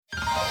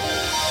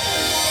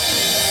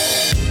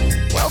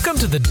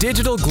Welcome to the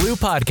Digital Glue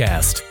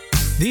Podcast.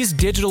 These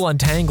digital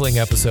untangling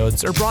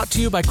episodes are brought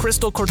to you by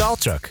Crystal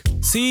Kordalchuk,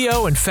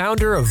 CEO and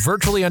founder of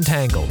Virtually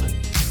Untangled.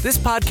 This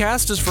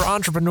podcast is for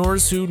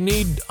entrepreneurs who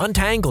need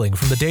untangling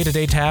from the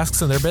day-to-day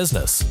tasks in their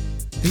business.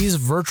 These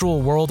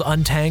virtual world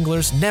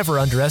untanglers never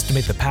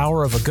underestimate the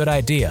power of a good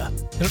idea.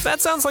 And if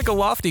that sounds like a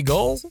lofty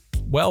goal,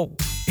 well,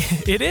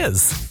 it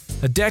is.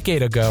 A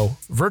decade ago,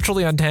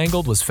 Virtually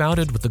Untangled was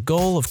founded with the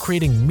goal of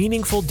creating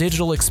meaningful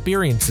digital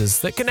experiences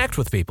that connect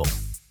with people.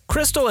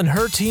 Crystal and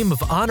her team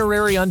of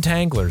honorary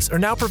untanglers are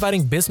now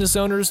providing business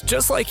owners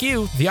just like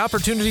you the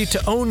opportunity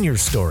to own your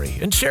story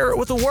and share it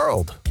with the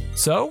world.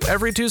 So,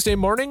 every Tuesday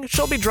morning,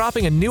 she'll be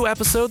dropping a new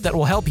episode that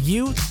will help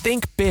you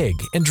think big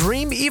and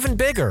dream even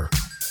bigger.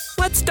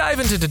 Let's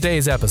dive into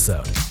today's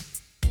episode.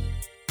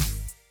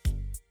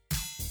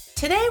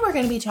 Today, we're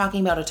going to be talking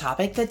about a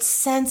topic that's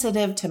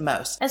sensitive to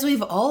most, as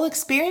we've all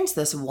experienced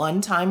this one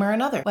time or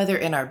another, whether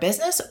in our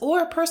business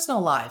or personal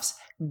lives.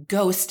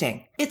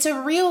 Ghosting. It's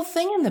a real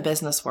thing in the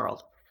business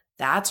world.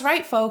 That's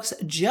right, folks.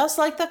 Just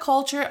like the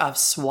culture of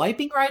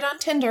swiping right on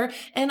Tinder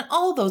and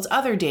all those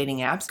other dating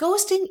apps,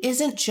 ghosting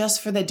isn't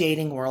just for the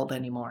dating world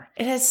anymore.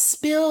 It has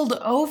spilled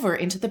over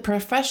into the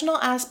professional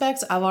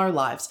aspects of our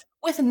lives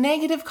with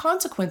negative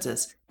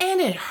consequences, and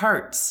it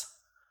hurts.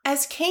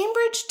 As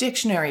Cambridge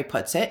Dictionary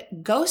puts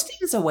it, ghosting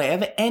is a way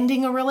of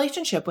ending a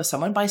relationship with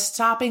someone by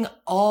stopping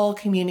all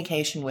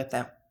communication with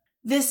them.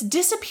 This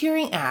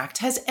disappearing act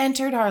has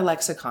entered our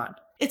lexicon.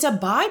 It's a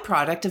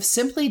byproduct of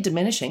simply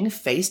diminishing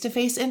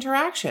face-to-face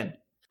interaction.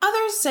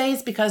 Others say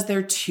it's because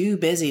they're too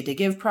busy to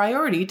give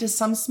priority to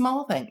some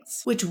small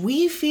things, which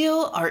we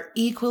feel are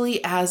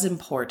equally as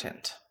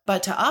important.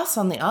 But to us,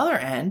 on the other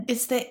end,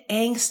 it's the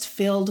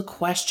angst-filled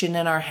question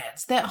in our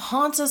heads that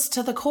haunts us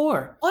to the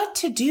core. What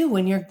to do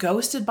when you're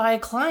ghosted by a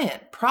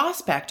client,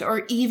 prospect,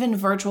 or even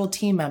virtual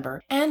team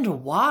member,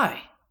 and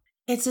why?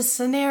 It's a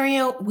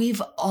scenario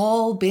we've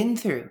all been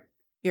through.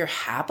 You're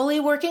happily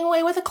working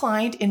away with a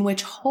client in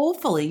which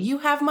hopefully you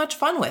have much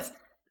fun with.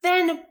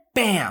 Then,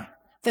 bam!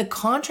 The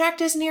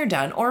contract is near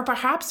done or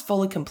perhaps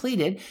fully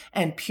completed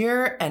and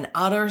pure and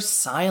utter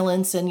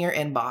silence in your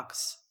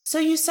inbox. So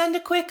you send a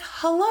quick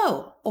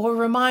hello or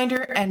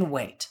reminder and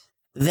wait.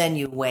 Then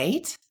you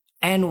wait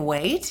and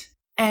wait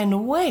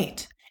and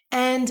wait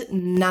and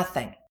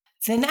nothing.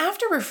 Then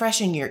after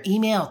refreshing your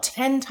email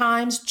 10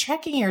 times,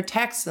 checking your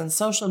texts and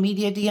social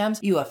media DMs,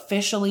 you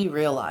officially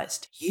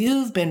realized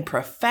you've been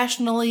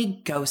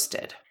professionally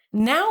ghosted.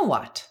 Now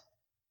what?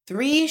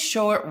 3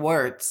 short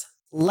words.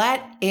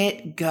 Let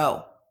it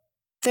go.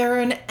 There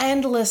are an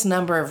endless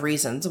number of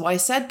reasons why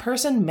said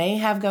person may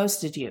have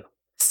ghosted you.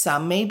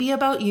 Some may be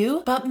about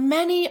you, but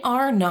many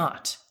are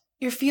not.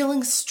 You're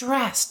feeling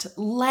stressed,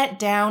 let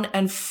down,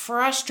 and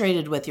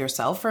frustrated with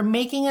yourself for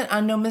making an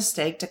unknown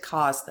mistake to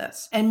cause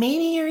this. And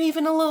maybe you're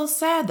even a little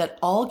sad that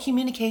all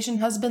communication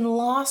has been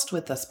lost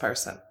with this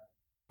person.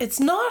 It's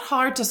not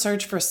hard to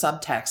search for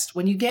subtext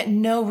when you get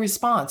no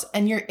response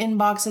and your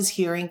inbox is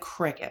hearing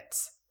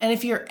crickets. And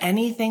if you're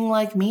anything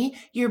like me,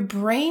 your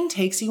brain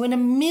takes you in a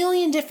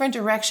million different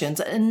directions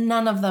and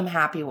none of them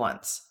happy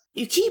ones.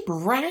 You keep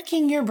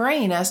racking your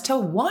brain as to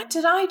what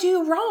did I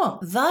do wrong,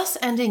 thus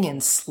ending in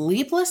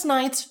sleepless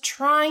nights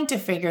trying to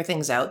figure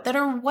things out that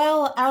are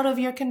well out of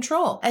your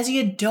control, as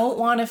you don't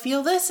want to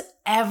feel this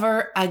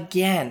ever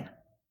again.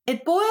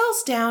 It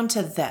boils down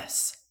to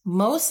this.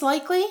 Most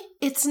likely,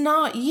 it's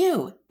not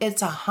you.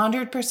 It's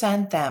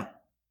 100% them.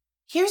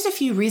 Here's a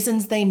few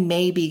reasons they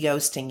may be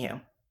ghosting you.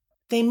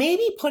 They may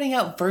be putting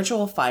out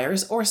virtual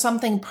fires or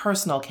something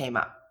personal came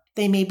up.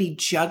 They may be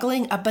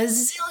juggling a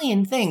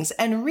bazillion things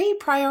and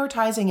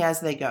reprioritizing as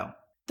they go.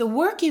 The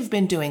work you've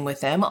been doing with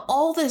them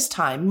all this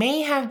time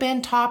may have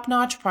been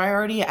top-notch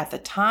priority at the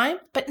time,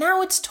 but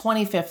now it's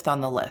 25th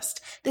on the list.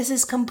 This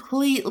is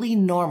completely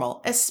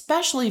normal,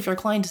 especially if your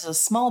client is a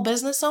small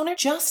business owner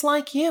just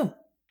like you.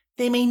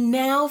 They may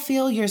now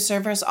feel your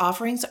service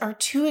offerings are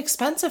too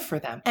expensive for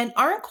them and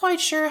aren't quite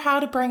sure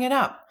how to bring it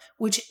up,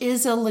 which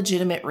is a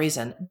legitimate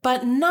reason,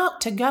 but not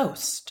to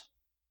ghost.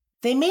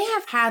 They may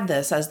have had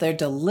this as their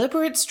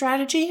deliberate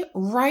strategy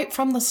right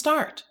from the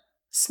start.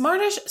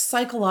 Smartish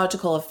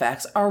psychological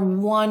effects are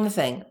one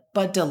thing,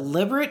 but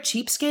deliberate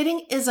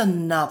cheapskating is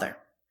another.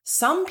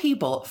 Some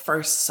people,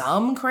 for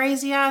some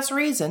crazy-ass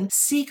reason,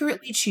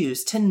 secretly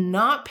choose to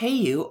not pay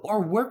you or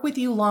work with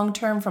you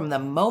long-term from the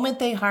moment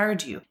they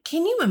hired you.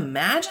 Can you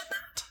imagine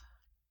that?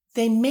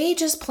 They may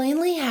just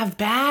plainly have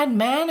bad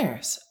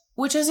manners,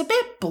 which is a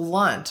bit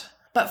blunt.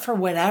 But for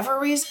whatever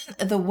reason,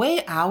 the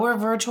way our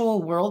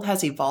virtual world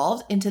has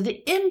evolved into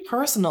the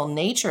impersonal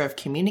nature of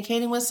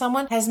communicating with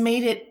someone has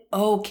made it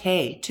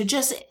okay to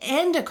just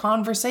end a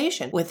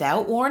conversation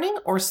without warning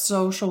or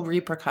social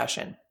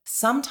repercussion.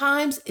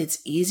 Sometimes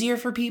it's easier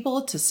for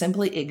people to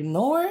simply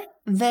ignore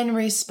than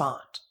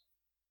respond.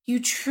 You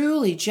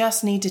truly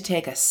just need to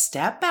take a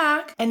step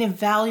back and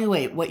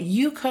evaluate what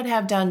you could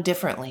have done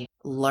differently,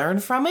 learn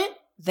from it,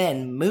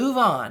 then move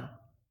on.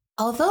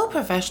 Although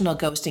professional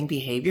ghosting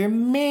behavior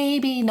may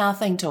be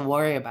nothing to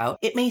worry about,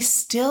 it may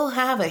still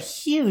have a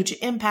huge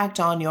impact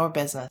on your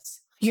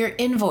business. Your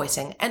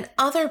invoicing and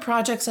other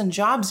projects and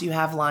jobs you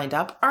have lined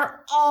up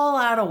are all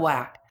out of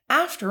whack.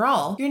 After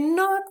all, you're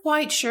not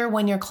quite sure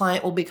when your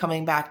client will be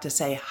coming back to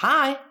say,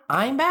 "Hi,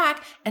 I'm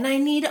back, and I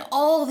need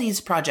all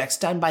these projects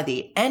done by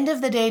the end of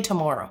the day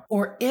tomorrow,"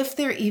 or if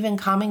they're even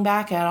coming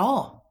back at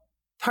all.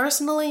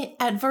 Personally,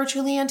 at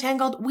Virtually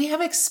Untangled, we have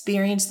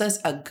experienced this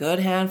a good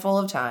handful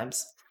of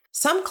times.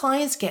 Some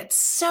clients get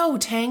so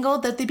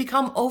tangled that they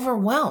become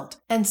overwhelmed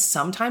and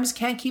sometimes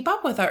can't keep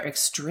up with our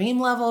extreme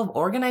level of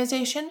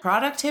organization,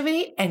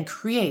 productivity, and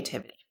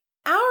creativity.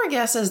 Our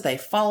guess is they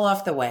fall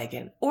off the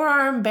wagon or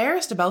are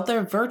embarrassed about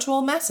their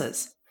virtual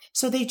messes,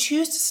 so they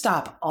choose to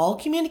stop all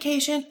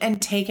communication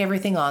and take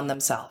everything on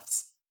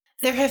themselves.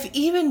 There have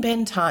even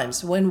been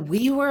times when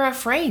we were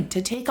afraid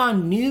to take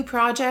on new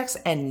projects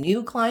and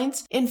new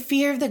clients in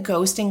fear of the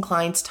ghosting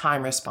client's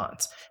time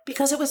response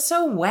because it was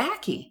so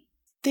wacky.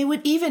 They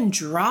would even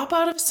drop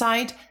out of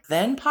sight,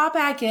 then pop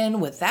back in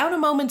without a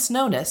moment's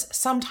notice,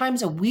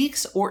 sometimes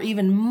weeks or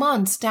even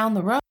months down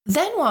the road,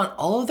 then want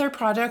all of their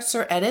projects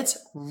or edits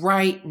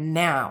right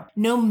now,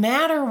 no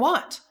matter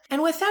what,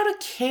 and without a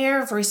care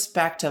of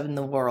respect in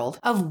the world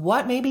of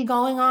what may be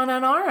going on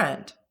our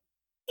end.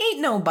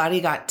 Ain't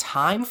nobody got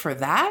time for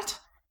that.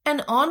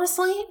 And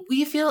honestly,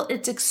 we feel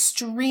it's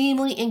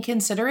extremely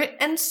inconsiderate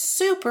and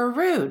super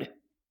rude.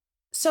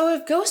 So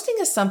if ghosting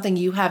is something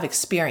you have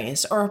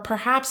experienced or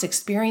perhaps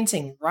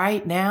experiencing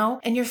right now,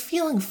 and you're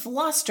feeling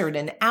flustered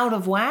and out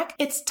of whack,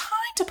 it's time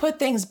to put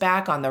things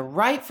back on the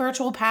right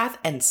virtual path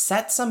and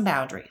set some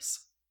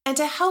boundaries. And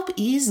to help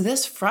ease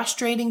this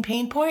frustrating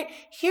pain point,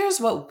 here's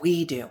what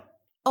we do.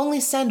 Only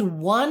send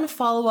one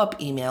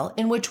follow-up email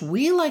in which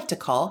we like to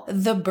call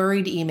the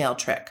buried email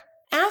trick.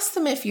 Ask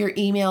them if your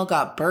email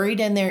got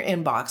buried in their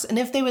inbox and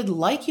if they would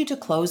like you to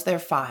close their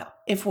file.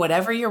 If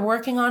whatever you're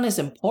working on is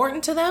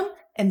important to them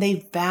and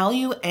they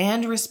value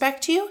and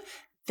respect you,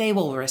 they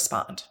will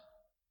respond.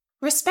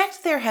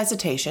 Respect their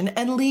hesitation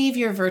and leave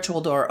your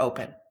virtual door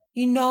open.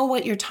 You know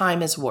what your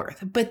time is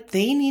worth, but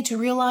they need to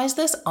realize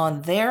this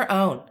on their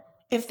own.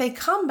 If they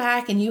come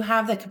back and you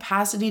have the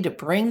capacity to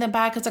bring them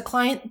back as a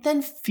client,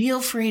 then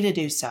feel free to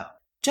do so.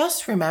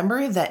 Just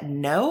remember that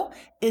no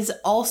is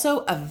also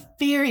a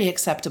very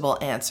acceptable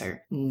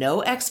answer.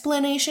 No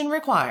explanation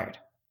required.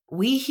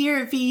 We here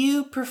at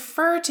VU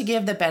prefer to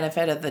give the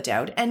benefit of the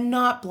doubt and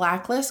not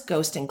blacklist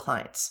ghosting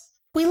clients.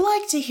 We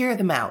like to hear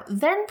them out,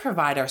 then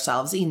provide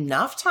ourselves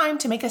enough time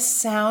to make a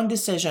sound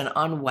decision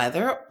on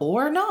whether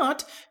or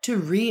not to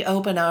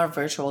reopen our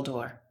virtual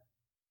door.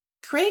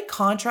 Create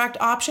contract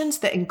options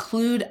that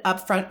include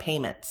upfront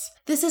payments.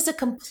 This is a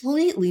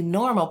completely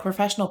normal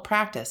professional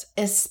practice,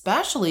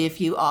 especially if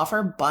you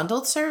offer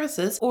bundled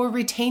services or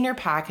retainer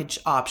package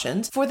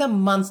options for the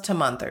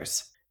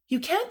month-to-monthers. You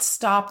can't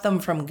stop them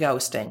from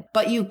ghosting,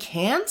 but you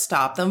can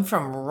stop them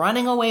from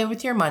running away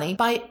with your money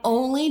by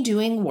only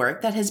doing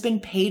work that has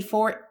been paid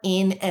for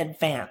in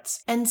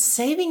advance and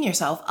saving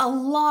yourself a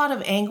lot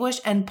of anguish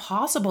and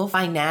possible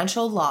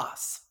financial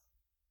loss.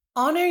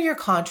 Honor your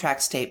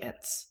contract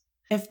statements.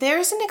 If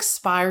there's an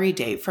expiry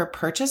date for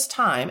purchase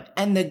time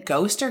and the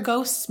ghoster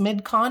ghosts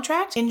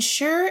mid-contract,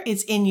 ensure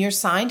it's in your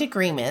signed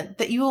agreement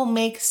that you will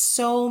make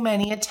so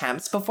many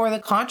attempts before the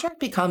contract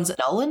becomes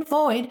null and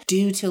void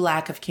due to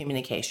lack of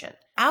communication.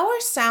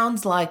 Ours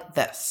sounds like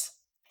this.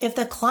 If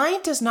the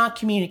client does not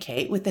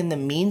communicate within the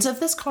means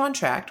of this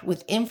contract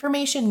with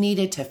information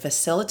needed to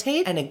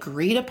facilitate an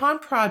agreed upon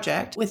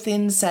project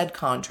within said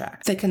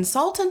contract, the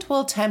consultant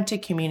will attempt to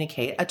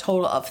communicate a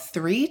total of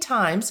 3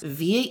 times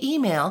via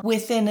email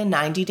within a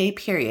 90-day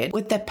period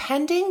with the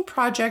pending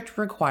project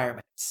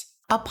requirements.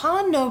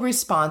 Upon no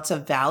response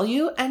of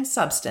value and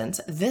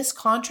substance, this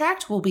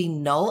contract will be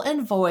null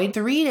and void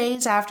 3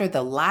 days after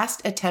the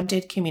last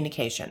attempted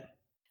communication.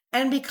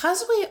 And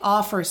because we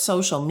offer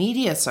social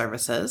media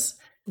services,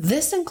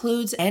 this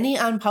includes any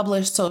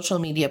unpublished social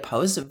media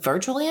posts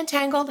Virtually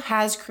Untangled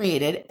has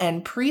created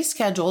and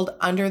pre-scheduled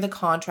under the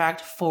contract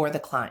for the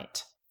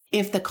client.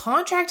 If the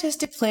contract is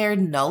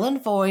declared null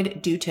and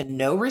void due to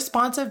no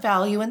response of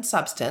value and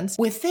substance,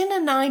 within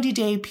a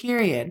 90-day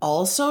period,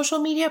 all social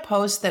media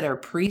posts that are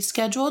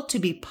pre-scheduled to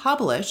be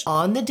published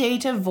on the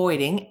date of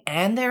voiding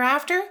and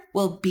thereafter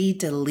will be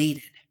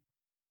deleted.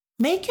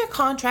 Make your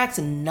contracts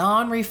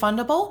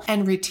non-refundable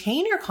and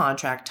retain your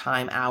contract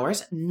time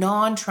hours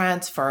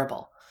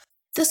non-transferable.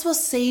 This will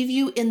save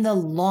you in the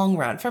long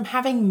run from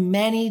having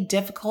many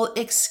difficult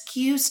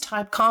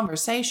excuse-type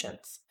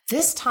conversations.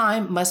 This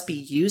time must be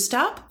used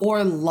up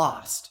or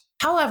lost.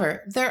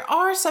 However, there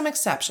are some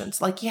exceptions,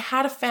 like you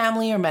had a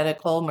family or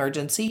medical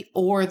emergency,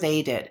 or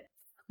they did.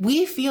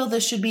 We feel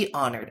this should be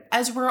honored,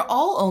 as we're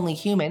all only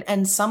human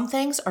and some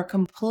things are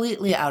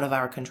completely out of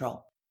our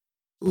control.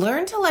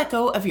 Learn to let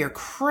go of your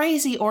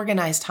crazy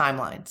organized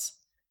timelines.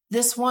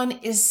 This one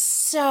is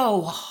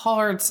so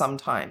hard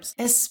sometimes,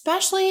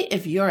 especially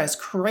if you're as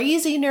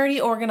crazy,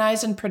 nerdy,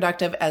 organized, and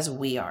productive as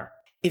we are.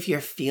 If you're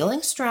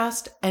feeling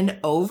stressed and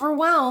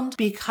overwhelmed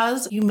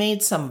because you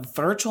made some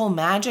virtual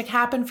magic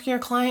happen for your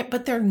client,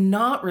 but they're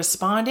not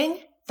responding,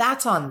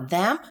 that's on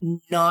them,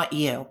 not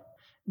you.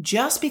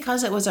 Just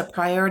because it was a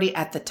priority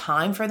at the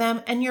time for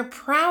them and you're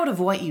proud of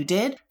what you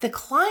did, the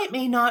client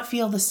may not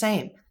feel the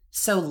same.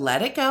 So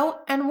let it go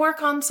and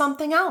work on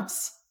something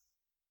else.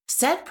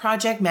 Set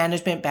project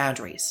management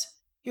boundaries.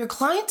 Your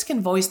clients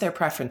can voice their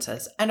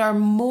preferences and are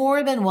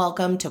more than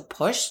welcome to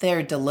push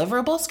their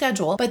deliverable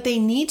schedule, but they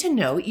need to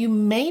know you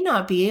may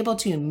not be able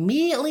to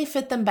immediately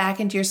fit them back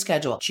into your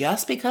schedule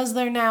just because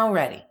they're now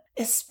ready,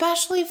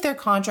 especially if their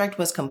contract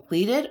was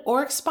completed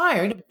or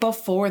expired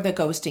before the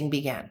ghosting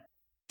began.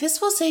 This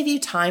will save you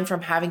time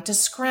from having to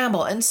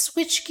scramble and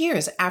switch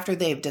gears after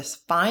they've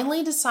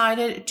finally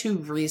decided to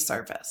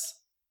resurface.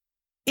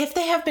 If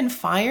they have been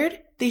fired,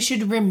 they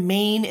should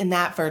remain in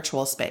that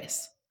virtual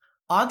space.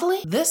 Oddly,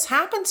 this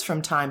happens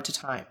from time to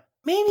time.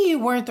 Maybe you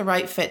weren't the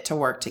right fit to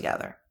work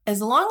together.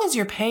 As long as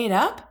you're paid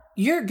up,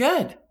 you're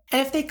good.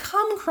 And if they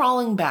come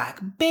crawling back,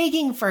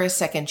 begging for a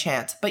second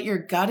chance, but your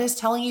gut is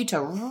telling you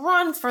to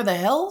run for the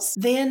hills,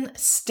 then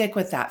stick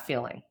with that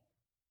feeling.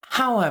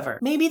 However,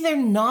 maybe they're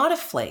not a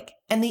flake,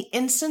 and the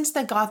instance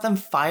that got them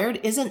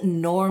fired isn't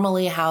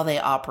normally how they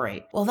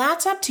operate. Well,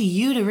 that's up to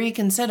you to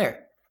reconsider.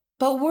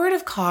 But word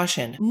of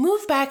caution,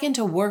 move back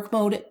into work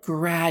mode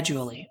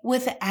gradually,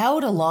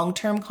 without a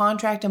long-term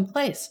contract in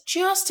place,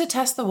 just to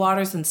test the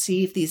waters and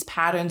see if these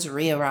patterns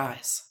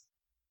re-arise.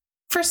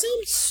 For some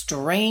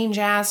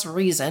strange-ass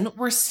reason,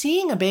 we're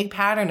seeing a big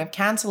pattern of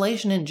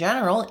cancellation in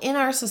general in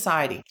our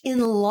society, in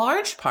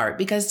large part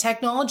because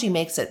technology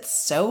makes it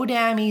so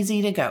damn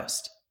easy to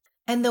ghost.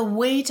 And the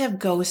weight of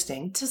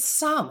ghosting, to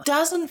some,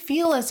 doesn't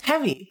feel as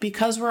heavy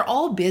because we're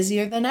all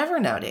busier than ever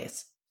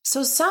nowadays.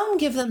 So some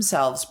give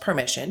themselves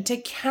permission to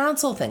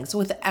cancel things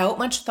without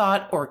much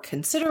thought or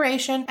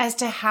consideration as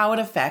to how it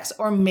affects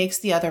or makes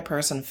the other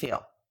person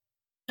feel.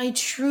 I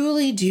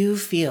truly do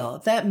feel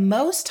that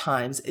most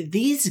times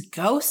these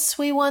ghosts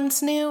we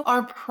once knew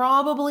are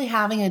probably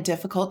having a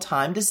difficult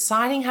time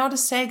deciding how to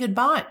say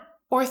goodbye,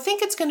 or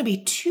think it's going to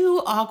be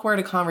too awkward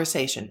a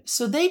conversation,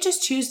 so they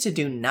just choose to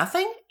do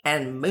nothing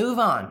and move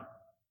on.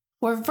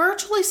 We're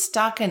virtually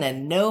stuck in a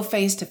no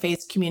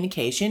face-to-face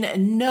communication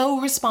and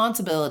no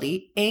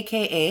responsibility,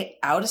 aka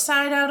out of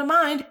sight, out of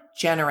mind,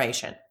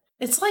 generation.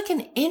 It's like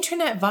an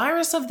internet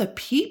virus of the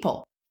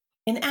people.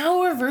 In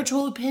our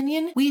virtual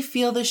opinion, we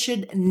feel this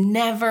should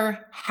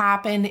never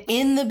happen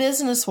in the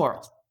business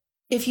world.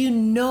 If you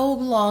no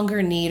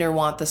longer need or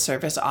want the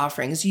service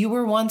offerings you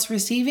were once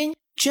receiving,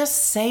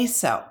 just say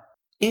so.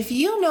 If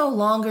you no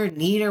longer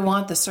need or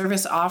want the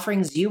service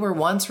offerings you were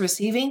once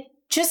receiving,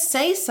 just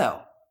say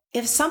so.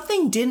 If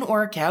something didn't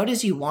work out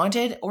as you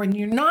wanted, or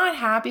you're not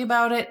happy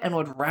about it and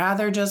would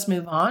rather just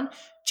move on,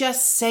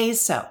 just say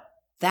so.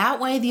 That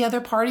way the other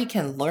party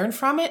can learn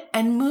from it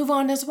and move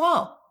on as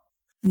well.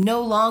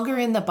 No longer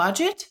in the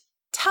budget?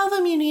 Tell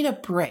them you need a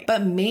break,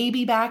 but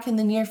maybe back in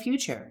the near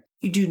future.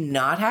 You do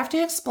not have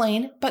to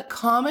explain, but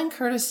common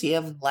courtesy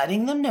of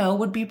letting them know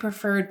would be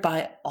preferred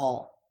by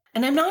all.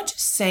 And I'm not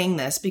just saying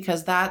this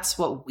because that's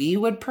what we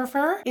would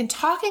prefer. In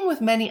talking with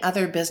many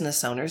other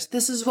business owners,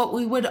 this is what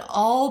we would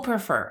all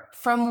prefer,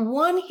 from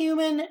one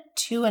human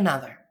to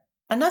another.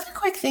 Another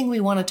quick thing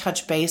we want to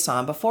touch base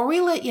on before we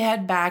let you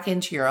head back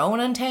into your own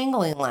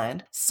untangling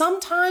land,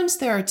 sometimes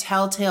there are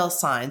telltale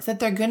signs that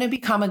they're going to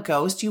become a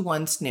ghost you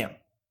once knew.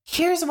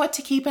 Here's what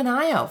to keep an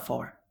eye out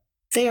for.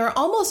 They are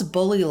almost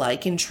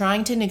bully-like in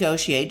trying to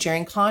negotiate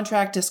during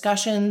contract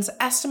discussions,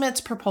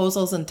 estimates,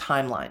 proposals, and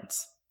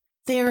timelines.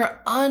 They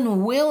are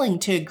unwilling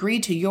to agree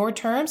to your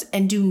terms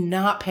and do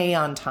not pay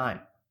on time.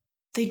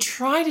 They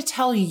try to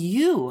tell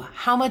you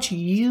how much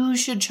you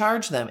should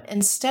charge them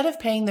instead of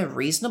paying the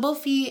reasonable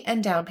fee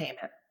and down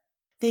payment.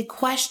 They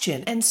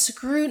question and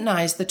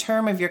scrutinize the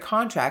term of your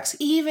contracts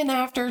even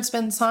after it's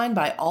been signed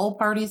by all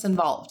parties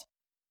involved.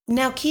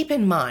 Now keep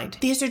in mind,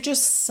 these are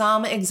just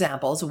some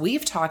examples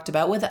we've talked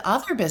about with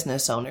other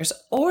business owners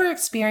or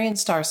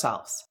experienced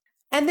ourselves.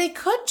 And they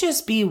could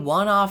just be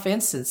one-off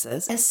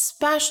instances,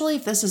 especially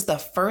if this is the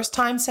first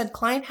time said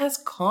client has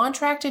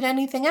contracted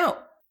anything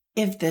out.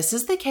 If this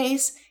is the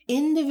case,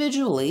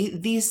 individually,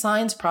 these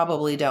signs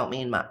probably don't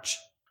mean much.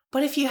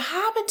 But if you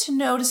happen to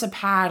notice a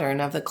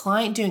pattern of the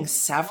client doing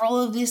several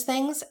of these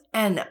things,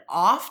 and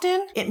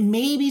often, it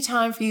may be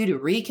time for you to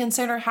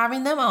reconsider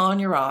having them on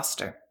your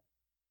roster.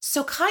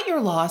 So cut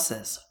your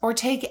losses or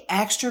take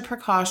extra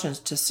precautions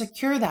to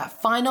secure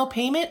that final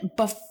payment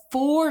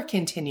before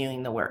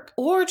continuing the work,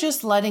 or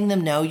just letting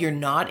them know you're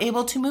not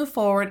able to move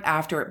forward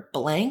after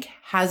blank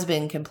has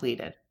been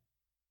completed.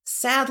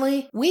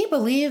 Sadly, we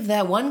believe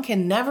that one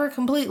can never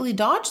completely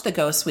dodge the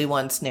ghosts we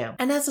once knew.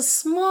 And as a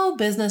small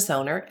business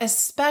owner,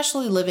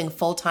 especially living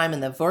full-time in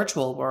the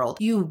virtual world,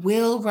 you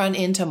will run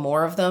into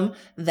more of them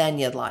than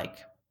you'd like.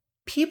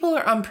 People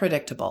are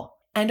unpredictable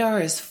and are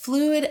as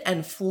fluid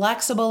and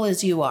flexible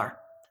as you are.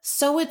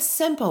 So it's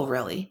simple,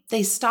 really.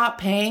 They stop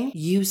paying,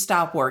 you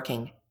stop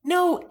working.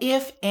 No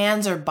ifs,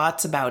 ands, or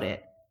buts about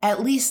it.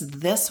 At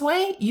least this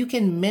way, you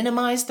can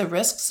minimize the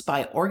risks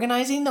by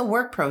organizing the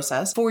work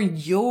process for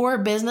your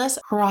business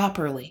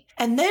properly,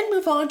 and then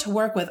move on to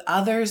work with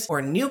others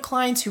or new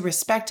clients who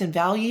respect and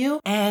value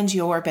you and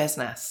your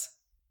business.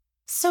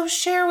 So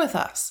share with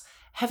us,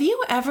 Have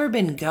you ever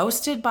been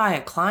ghosted by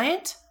a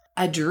client?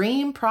 A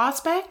dream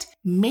prospect?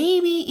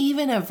 Maybe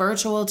even a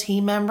virtual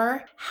team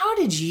member? How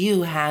did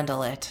you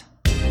handle it?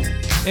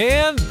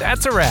 And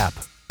that's a wrap.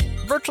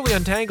 Virtually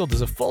Untangled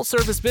is a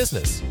full-service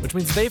business, which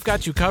means they've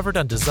got you covered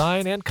on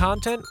design and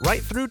content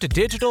right through to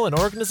digital and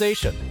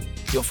organization.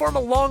 You'll form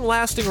a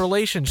long-lasting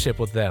relationship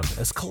with them,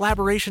 as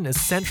collaboration is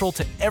central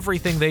to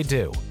everything they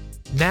do.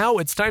 Now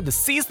it's time to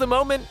seize the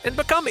moment and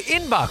become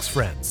inbox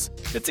friends.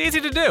 It's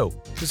easy to do.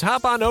 Just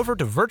hop on over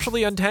to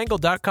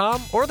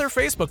virtuallyuntangled.com or their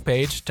Facebook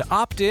page to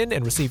opt in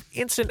and receive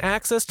instant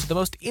access to the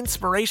most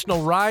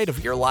inspirational ride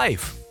of your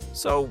life.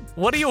 So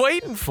what are you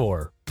waiting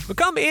for?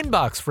 Become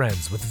inbox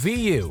friends with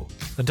VU.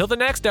 Until the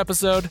next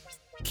episode,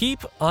 keep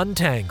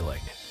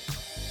untangling.